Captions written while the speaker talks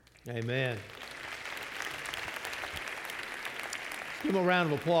Amen. Give them a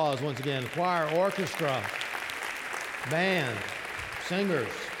round of applause once again. Choir, orchestra, band, singers.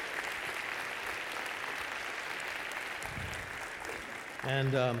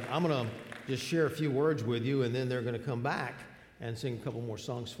 And I'm going to just share a few words with you, and then they're going to come back and sing a couple more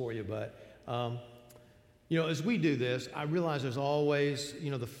songs for you. But, as we do this, I realize there's always,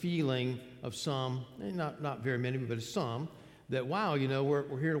 the feeling of some, not very many, but some, that, wow,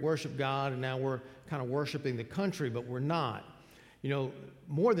 we're here to worship God, and now we're kind of worshiping the country, but we're not.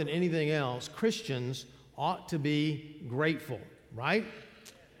 More than anything else, Christians ought to be grateful, right?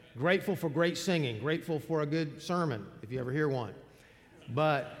 Grateful for great singing, grateful for a good sermon, if you ever hear one.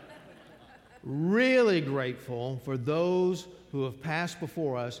 But really grateful for those who have passed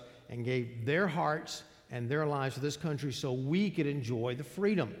before us and gave their hearts and their lives to this country so we could enjoy the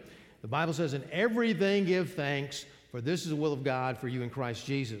freedom. The Bible says, in everything give thanks, for this is the will of God for you in Christ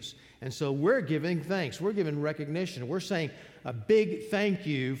Jesus. And so we're giving thanks. We're giving recognition. We're saying a big thank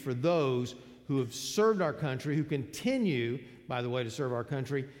you for those who have served our country, who continue, by the way, to serve our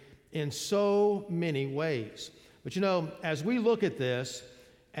country in so many ways. But as we look at this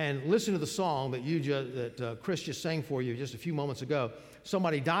and listen to the song that Chris just sang for you just a few moments ago,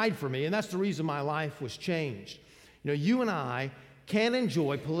 somebody died for me, and that's the reason my life was changed. You and I can't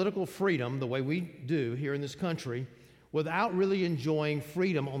enjoy political freedom the way we do here in this country without really enjoying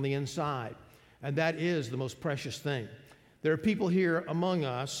freedom on the inside. And that is the most precious thing. There are people here among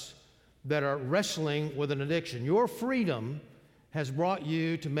us that are wrestling with an addiction. Your freedom has brought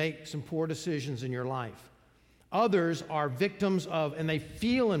you to make some poor decisions in your life. Others are victims of, and they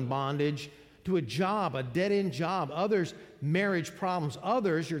feel in bondage to a job, a dead-end job. Others, marriage problems.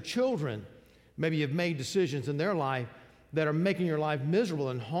 Others, your children, maybe you've made decisions in their life that are making your life miserable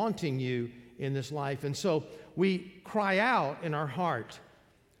and haunting you in this life. And so we cry out in our heart,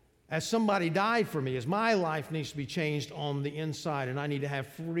 as somebody died for me, as my life needs to be changed on the inside, and I need to have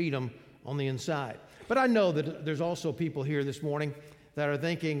freedom on the inside. But I know that there's also people here this morning that are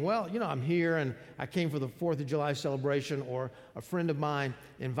thinking, well, I'm here and I came for the 4th of July celebration, or a friend of mine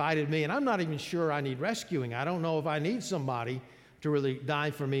invited me, and I'm not even sure I need rescuing. I don't know if I need somebody to really die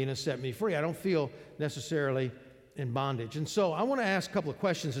for me and set me free. I don't feel necessarily in bondage. And so I want to ask a couple of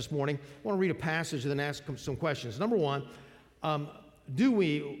questions this morning. I want to read a passage and then ask some questions. Number one,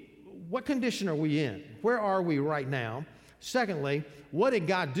 what condition are we in? Where are we right now? Secondly, what did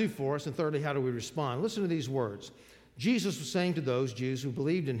God do for us? And thirdly, how do we respond? Listen to these words. Jesus was saying to those Jews who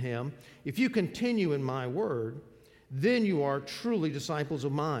believed in him, if you continue in my word, then you are truly disciples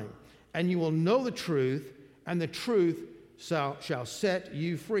of mine, and you will know the truth, and the truth shall set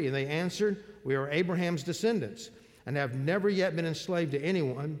you free. And they answered, we are Abraham's descendants, and have never yet been enslaved to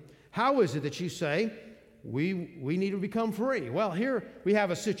anyone. How is it that you say, we need to become free? Well, here we have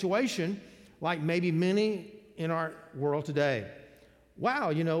a situation like maybe many in our world today.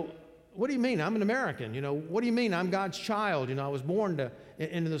 Wow, what do you mean? I'm an American. What do you mean? I'm God's child. I was born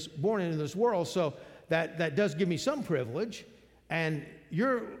into this world, so that does give me some privilege. And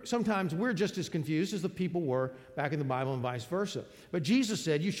sometimes we're just as confused as the people were back in the Bible and vice versa. But Jesus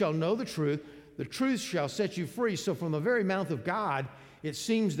said, you shall know the truth shall set you free. So from the very mouth of God, it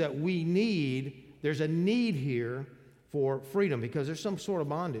seems that there's a need here for freedom because there's some sort of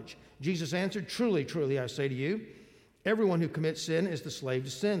bondage. Jesus answered, truly, truly, I say to you, everyone who commits sin is the slave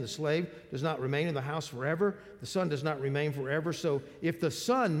to sin. The slave does not remain in the house forever. The son does not remain forever. So if the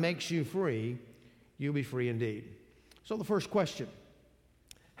Son makes you free, you'll be free indeed. So the first question,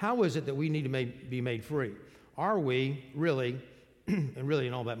 how is it that we need to be made free? Are we really, and really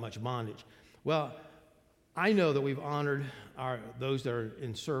in all that much bondage? Well, I know that we've honored those that are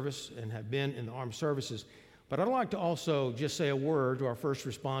in service and have been in the armed services, but I'd like to also just say a word to our first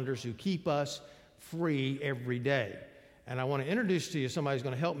responders who keep us free every day. And I want to introduce to you somebody who's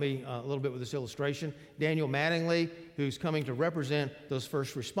going to help me a little bit with this illustration, Daniel Mattingly, who's coming to represent those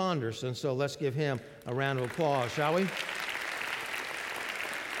first responders. And so let's give him a round of applause, shall we?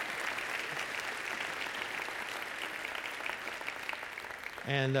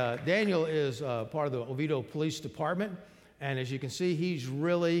 And Daniel is part of the Oviedo Police Department. And as you can see, he's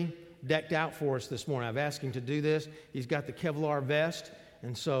really decked out for us this morning. I've asked him to do this. He's got the Kevlar vest,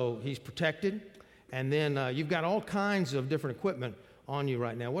 and so he's protected. And then you've got all kinds of different equipment on you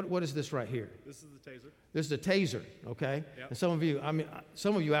right now. What is this right here? This is the taser. This is a taser, okay? Yep. And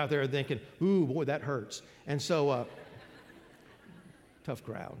some of you out there are thinking, ooh, boy, that hurts. And so, tough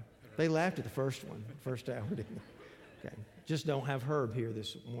crowd. They laughed at the first hour, didn't they? Okay. Just don't have Herb here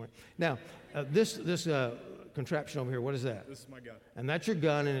this morning. Now, this contraption over here, what is that? This is my gun. And that's your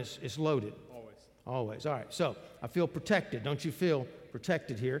gun, and it's loaded. Always. Always. All right. So I feel protected. Don't you feel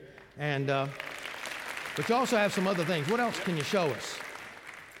protected here? And but you also have some other things. What else can you show us?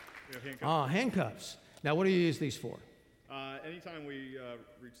 Handcuffs. Handcuffs. Now, what do you use these for? Anytime we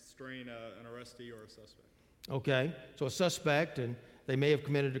restrain an arrestee or a suspect. Okay. So a suspect, and they may have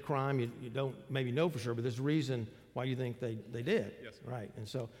committed a crime. You don't maybe know for sure, but there's a reason why you think they did. Yes, sir. Right. And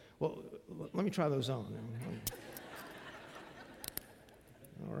so, well, let me try those on.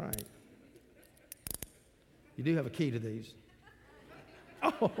 All right. You do have a key to these.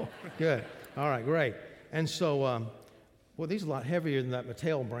 Oh, good. All right, great. And so, well, these are a lot heavier than that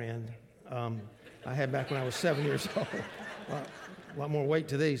Mattel brand I had back when I was 7 years old. A lot more weight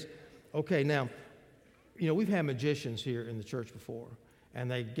to these. Okay, now, we've had magicians here in the church before, and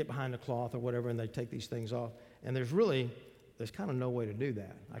they get behind the cloth or whatever, and they take these things off. And there's kind of no way to do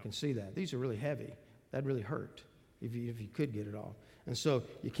that. I can see that. These are really heavy. That'd really hurt if you could get it off. And so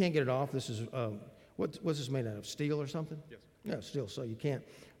you can't get it off. This is, what's this made out of, steel or something? Yes. Yeah, steel. So you can't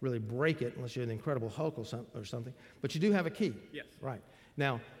really break it unless you're the Incredible Hulk or something. But you do have a key. Yes. Right.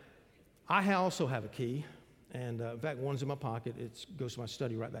 Now, I also have a key. And in fact, one's in my pocket. It goes to my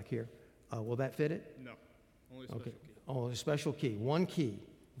study right back here. Will that fit it? No. Only a special key. Only a special key. One key.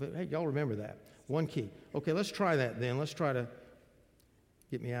 But hey, y'all remember that. One key. Okay, let's try that then. Let's try to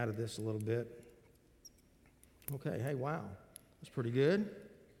get me out of this a little bit. Okay, hey, wow. That's pretty good.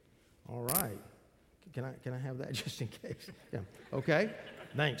 All right. Can I have that just in case? Yeah. Okay.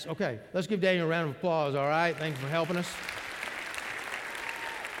 Thanks. Okay. Let's give Daniel a round of applause, all right? Thanks for helping us.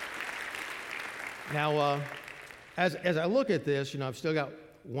 Now, as I look at this, I've still got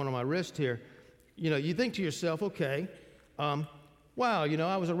one on my wrist here. You think to yourself, okay, wow,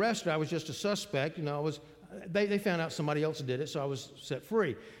 I was arrested. I was just a suspect. They found out somebody else did it, so I was set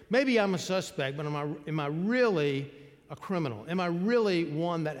free. Maybe I'm a suspect, but am I really a criminal? Am I really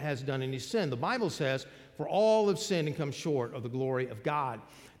one that has done any sin? The Bible says, for all have sinned and come short of the glory of God.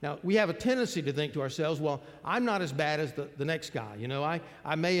 Now, we have a tendency to think to ourselves, well, I'm not as bad as the next guy.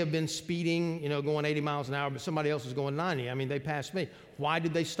 I may have been speeding, going 80 miles an hour, but somebody else was going 90. I mean, they passed me. Why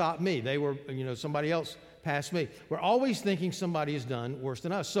did they stop me? They were, somebody else passed me. We're always thinking somebody has done worse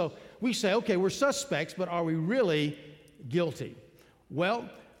than us. So we say, okay, we're suspects, but are we really guilty? Well,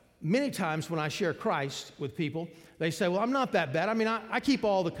 many times when I share Christ with people, they say, well, I'm not that bad. I mean, I keep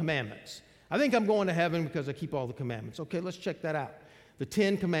all the commandments. I think I'm going to heaven because I keep all the commandments. Okay, let's check that out. The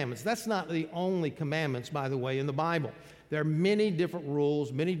 10 Commandments. That's not the only commandments, by the way, in the Bible. There are many different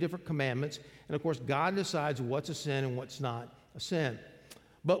rules, many different commandments, and of course, God decides what's a sin and what's not a sin.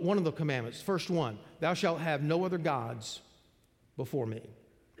 But one of the commandments, first one, thou shalt have no other gods before me.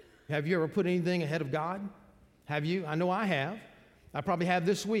 Have you ever put anything ahead of God? Have you? I know I have. I probably have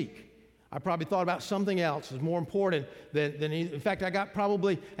this week. I probably thought about something else that's more important than in fact, I got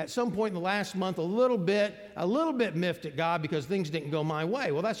probably at some point in the last month a little bit miffed at God because things didn't go my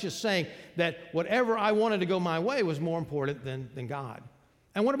way. Well, that's just saying that whatever I wanted to go my way was more important than God.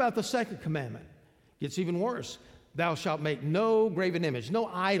 And what about the second commandment? It's even worse. Thou shalt make no graven image, no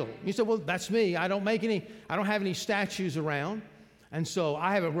idol. You say, well, that's me. I don't have any statues around. And so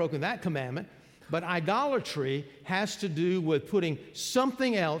I haven't broken that commandment. But idolatry has to do with putting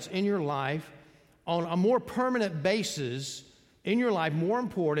something else in your life on a more permanent basis in your life, more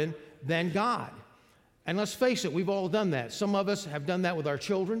important than God. And let's face it, we've all done that. Some of us have done that with our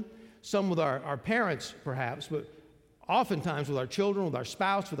children, some with our parents perhaps, but oftentimes with our children, with our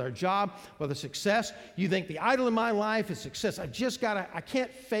spouse, with our job, with our success. You think the idol in my life is success. I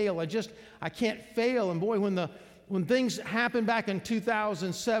can't fail. I can't fail. And boy, when things happened back in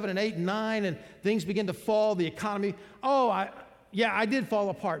 2007 and 8 and 9 and things began to fall, the economy, I did fall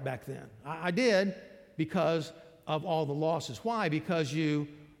apart back then. I did because of all the losses. Why? Because you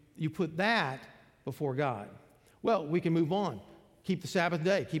put that before God. Well, we can move on. Keep the Sabbath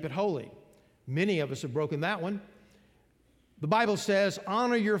day. Keep it holy. Many of us have broken that one. The Bible says,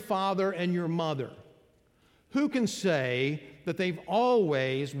 honor your father and your mother. Who can say that they've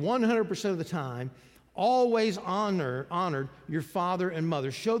always, 100% of the time, always honored your father and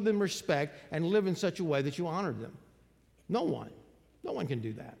mother, showed them respect, and live in such a way that you honored them? No one. No one can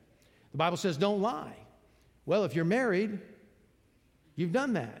do that. The Bible says don't lie. Well, if you're married, you've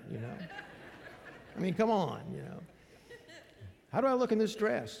done that, I mean, come on, How do I look in this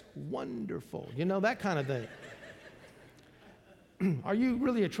dress? Wonderful. That kind of thing. Are you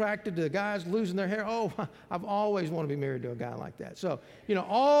really attracted to guys losing their hair? Oh, I've always wanted to be married to a guy like that. So,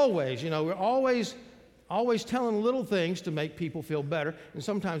 always, we're always telling little things to make people feel better, and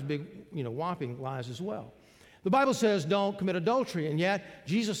sometimes big, whopping lies as well. The Bible says don't commit adultery, and yet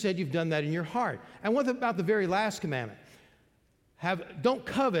Jesus said you've done that in your heart. And what about the very last commandment? Don't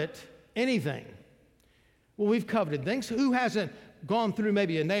covet anything. Well, we've coveted things. Who hasn't gone through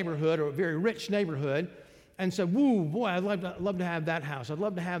maybe a neighborhood or a very rich neighborhood and said, woo, boy, I'd love to have that house. I'd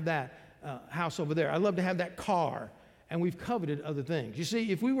love to have that house over there. I'd love to have that car. And we've coveted other things. You see,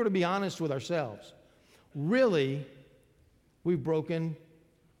 if we were to be honest with ourselves, really, we've broken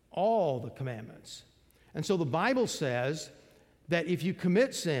all the commandments. And so the Bible says that if you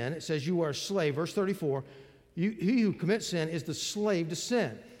commit sin, it says you are a slave. Verse 34, he who commits sin is the slave to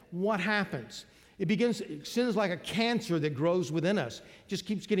sin. What happens? Sin is like a cancer that grows within us. It just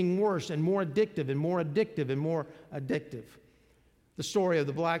keeps getting worse and more addictive and more addictive and more addictive. The story of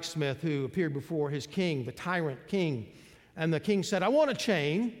the blacksmith who appeared before his king, the tyrant king. And the king said, I want a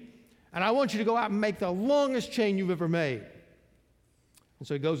chain, and I want you to go out and make the longest chain you've ever made. And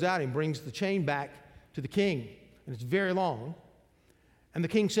so he goes out and brings the chain back to the king, and it's very long. And the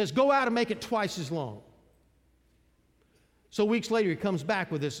king says, go out and make it twice as long. So weeks later, he comes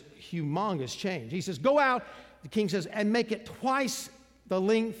back with this humongous chain. He says, go out, the king says, and make it twice the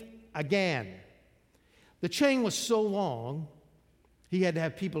length again. The chain was so long, he had to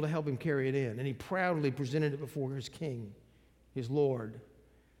have people to help him carry it in. And he proudly presented it before his king, his lord.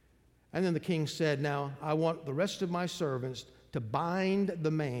 And then the king said, now, I want the rest of my servants to bind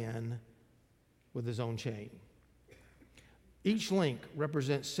the man with his own chain. Each link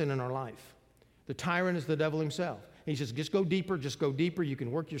represents sin in our life. The tyrant is the devil himself. He says, just go deeper, just go deeper. You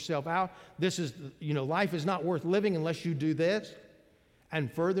can work yourself out. This is, life is not worth living unless you do this.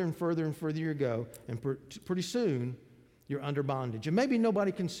 And further and further and further you go. And pretty soon, you're under bondage. And maybe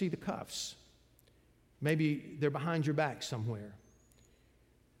nobody can see the cuffs. Maybe they're behind your back somewhere.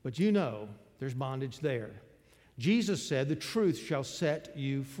 But there's bondage there. Jesus said, the truth shall set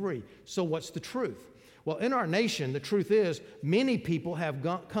you free. So what's the truth? Well, in our nation, the truth is many people have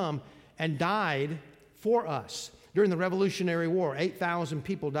come and died for us. During the Revolutionary War, 8,000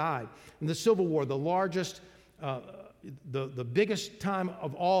 people died. In the Civil War, the largest, the biggest time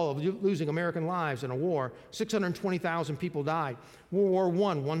of all of losing American lives in a war, 620,000 people died. World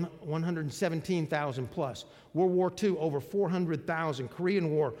War I, 117,000 plus. World War II, over 400,000. Korean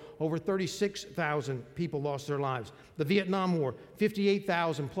War, over 36,000 people lost their lives. The Vietnam War,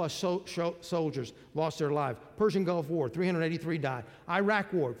 58,000 plus soldiers lost their lives. Persian Gulf War, 383 died.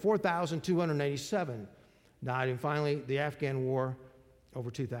 Iraq War, 4,287 died. And finally, the Afghan War, over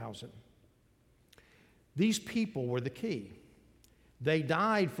 2,000. These people were the key. They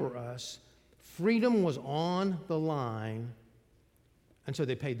died for us. Freedom was on the line, and so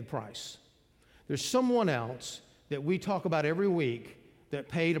they paid the price. There's someone else that we talk about every week that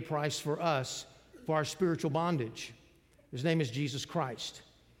paid a price for us for our spiritual bondage. His name is Jesus Christ.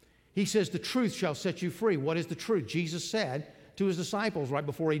 He says, the truth shall set you free. What is the truth? Jesus said to his disciples right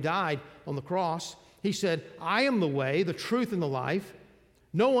before he died on the cross, he said, I am the way, the truth, and the life.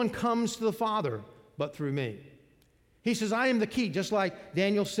 No one comes to the Father but through me. He says, I am the key. Just like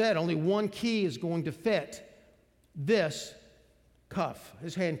Daniel said, only one key is going to fit this cuff,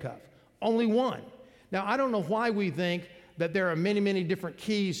 his handcuff. Only one. Now, I don't know why we think that there are many, many different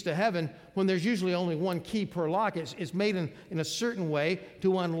keys to heaven when there's usually only one key per lock. It's made in a certain way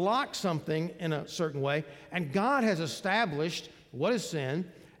to unlock something in a certain way. And God has established what is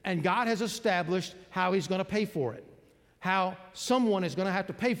sin, and God has established how he's going to pay for it, how someone is going to have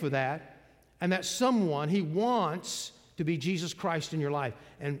to pay for that, and that someone he wants to be Jesus Christ in your life.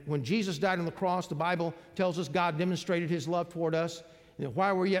 And when Jesus died on the cross, the Bible tells us God demonstrated his love toward us. And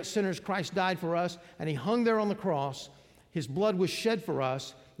while we're yet sinners, Christ died for us, and he hung there on the cross. His blood was shed for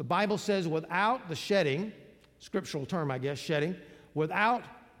us. The Bible says without the shedding, scriptural term, I guess, shedding, without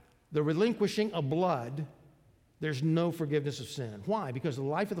the relinquishing of blood, there's no forgiveness of sin. Why? Because the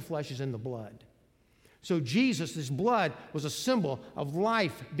life of the flesh is in the blood. So Jesus, his blood, was a symbol of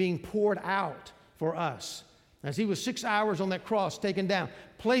life being poured out for us. As he was 6 hours on that cross, taken down,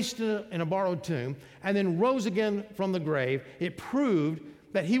 placed in a borrowed tomb, and then rose again from the grave, it proved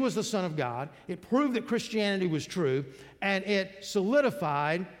that he was the Son of God. It proved that Christianity was true, and it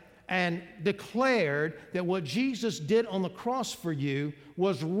solidified and declared that what Jesus did on the cross for you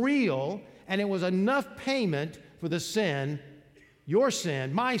was real, and it was enough payment for the sin, your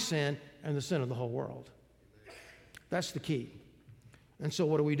sin, my sin, and the sin of the whole world. That's the key. And so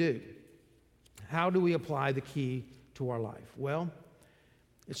what do? How do we apply the key to our life? Well,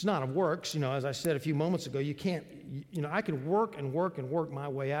 it's not of works. As I said a few moments ago, you can't, I can work and work and work my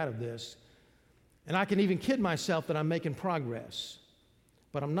way out of this. And I can even kid myself that I'm making progress,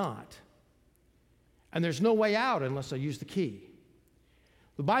 but I'm not. And there's no way out unless I use the key.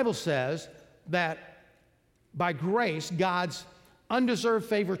 The Bible says that by grace, God's undeserved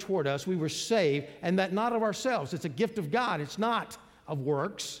favor toward us, we were saved, and that not of ourselves. It's a gift of God. It's not of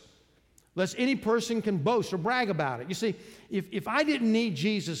works. lest any person can boast or brag about it. You see, if I didn't need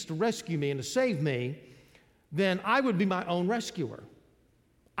Jesus to rescue me and to save me, then I would be my own rescuer.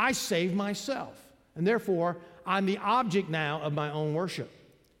 I saved myself, and therefore, I'm the object now of my own worship.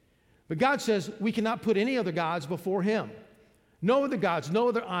 But God says we cannot put any other gods before Him. No other gods, no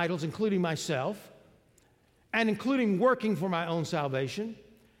other idols, including myself, and including working for my own salvation.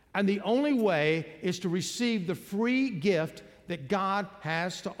 And the only way is to receive the free gift that God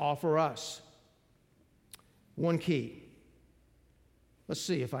has to offer us. One key. Let's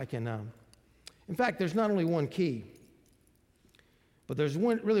see if I can. In fact, there's not only one key, but there's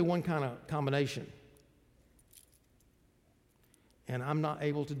really one kind of combination. And I'm not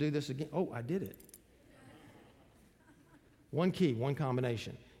able to do this again. Oh, I did it. One key, one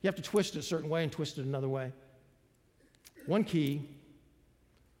combination. You have to twist it a certain way and twist it another way. One key,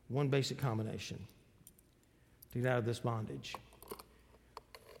 one basic combination to get out of this bondage.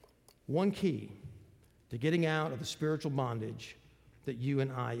 One key to getting out of the spiritual bondage that you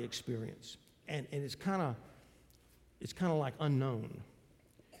and I experience. And it's kind of like unknown.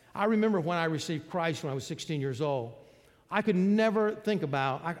 I remember when I received Christ when I was 16 years old, I could never think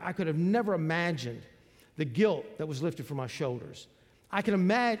about, I could have never imagined the guilt that was lifted from my shoulders. I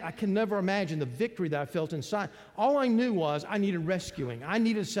can never imagine the victory that I felt inside. All I knew was I needed rescuing. I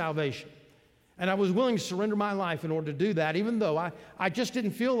needed salvation. And I was willing to surrender my life in order to do that, even though I just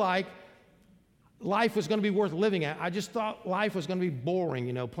didn't feel like life was going to be worth living at. I just thought life was going to be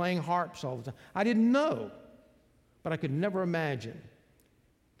boring, playing harps all the time. I didn't know, but I could never imagine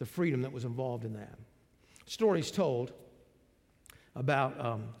the freedom that was involved in that. Stories told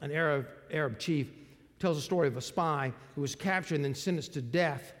about an Arab chief tells a story of a spy who was captured and then sentenced to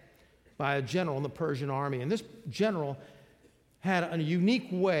death by a general in the Persian army. And this general had a unique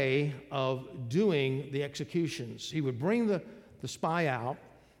way of doing the executions. He would bring the spy out,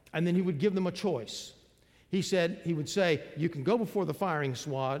 and then he would give them a choice. He would say, you can go before the firing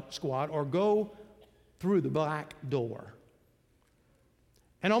squad or go through the back door.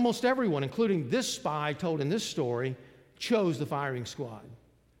 And almost everyone, including this spy told in this story, chose the firing squad.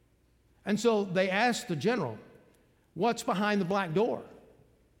 And so they asked the general, what's behind the black door?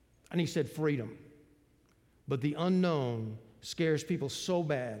 And he said, freedom. But the unknown scares people so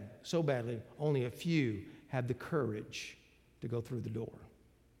badly, only a few had the courage to go through the door.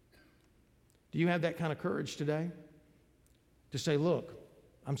 Do you have that kind of courage today? To say, look,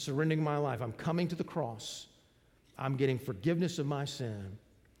 I'm surrendering my life. I'm coming to the cross. I'm getting forgiveness of my sin.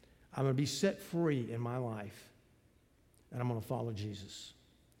 I'm going to be set free in my life. And I'm going to follow Jesus.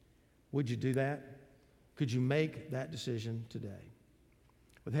 Would you do that? Could you make that decision today?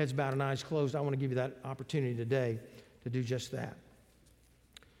 With heads bowed and eyes closed, I want to give you that opportunity today to do just that.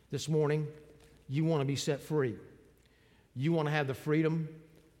 This morning, you want to be set free. You want to have the freedom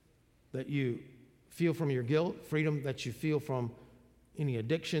that you feel from your guilt, freedom that you feel from any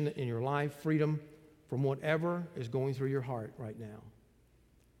addiction in your life, freedom from whatever is going through your heart right now.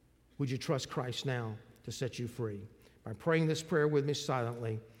 Would you trust Christ now to set you free? By praying this prayer with me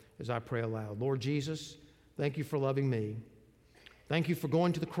silently as I pray aloud. Lord Jesus, thank you for loving me. Thank you for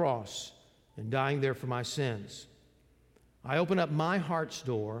going to the cross and dying there for my sins. I open up my heart's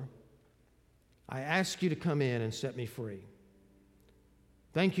door. I ask you to come in and set me free.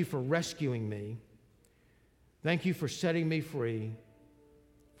 Thank you for rescuing me. Thank you for setting me free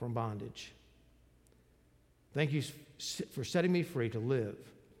from bondage. Thank you for setting me free to live,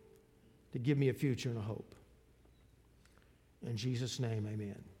 to give me a future and a hope. In Jesus' name,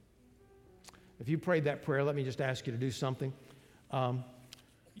 amen. If you prayed that prayer, let me just ask you to do something.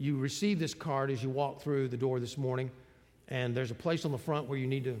 You received this card as you walked through the door this morning, and there's a place on the front where you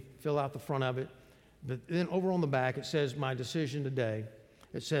need to fill out the front of it. But then over on the back, it says, my decision today.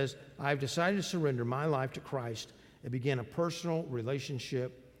 It says, I've decided to surrender my life to Christ and begin a personal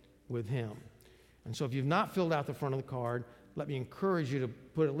relationship with Him. And so if you've not filled out the front of the card, let me encourage you to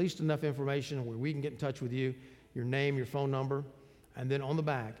put at least enough information where we can get in touch with you, your name, your phone number, and then on the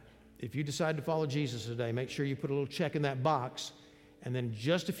back, if you decide to follow Jesus today, make sure you put a little check in that box, and then in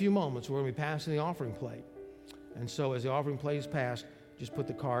just a few moments, we're going to be passing the offering plate. And so as the offering plate is passed, just put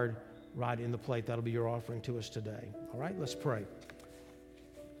the card right in the plate. That'll be your offering to us today. All right, let's pray.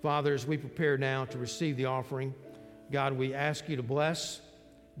 Father, as we prepare now to receive the offering, God, we ask you to bless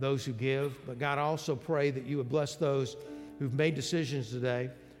those who give, but God, I also pray that you would bless those who've made decisions today.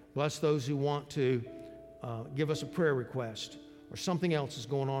 Bless those who want to give us a prayer request or something else is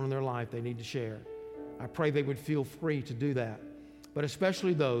going on in their life they need to share. I pray they would feel free to do that. But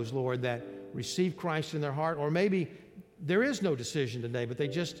especially those, Lord, that receive Christ in their heart, or maybe there is no decision today, but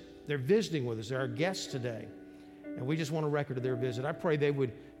they're visiting with us. They're our guests today, and we just want a record of their visit. I pray they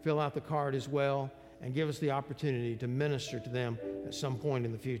would fill out the card as well, and give us the opportunity to minister to them at some point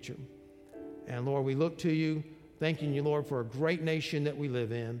in the future. And Lord, we look to you, thanking you, Lord, for a great nation that we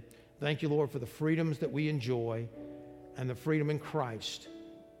live in. Thank you, Lord, for the freedoms that we enjoy and the freedom in Christ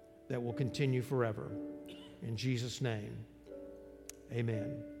that will continue forever. In Jesus' name,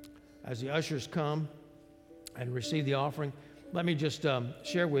 amen. As the ushers come and receive the offering, let me just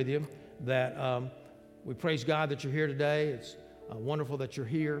share with you that we praise God that you're here today. It's wonderful that you're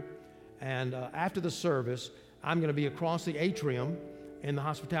here. And after the service, I'm going to be across the atrium in the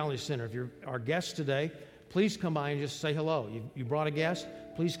Hospitality Center. If you're our guest today, please come by and just say hello. You brought a guest,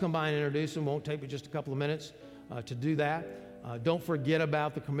 please come by and introduce them. Won't take me just a couple of minutes to do that. Don't forget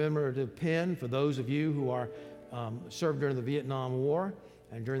about the commemorative pin for those of you who are served during the Vietnam War.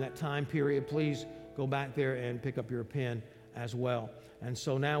 And during that time period, please go back there and pick up your pin as well. And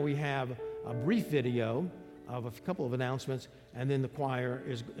so now we have a brief video of a couple of announcements, and then the choir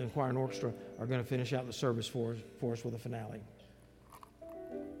and orchestra are going to finish out the service for us with a finale.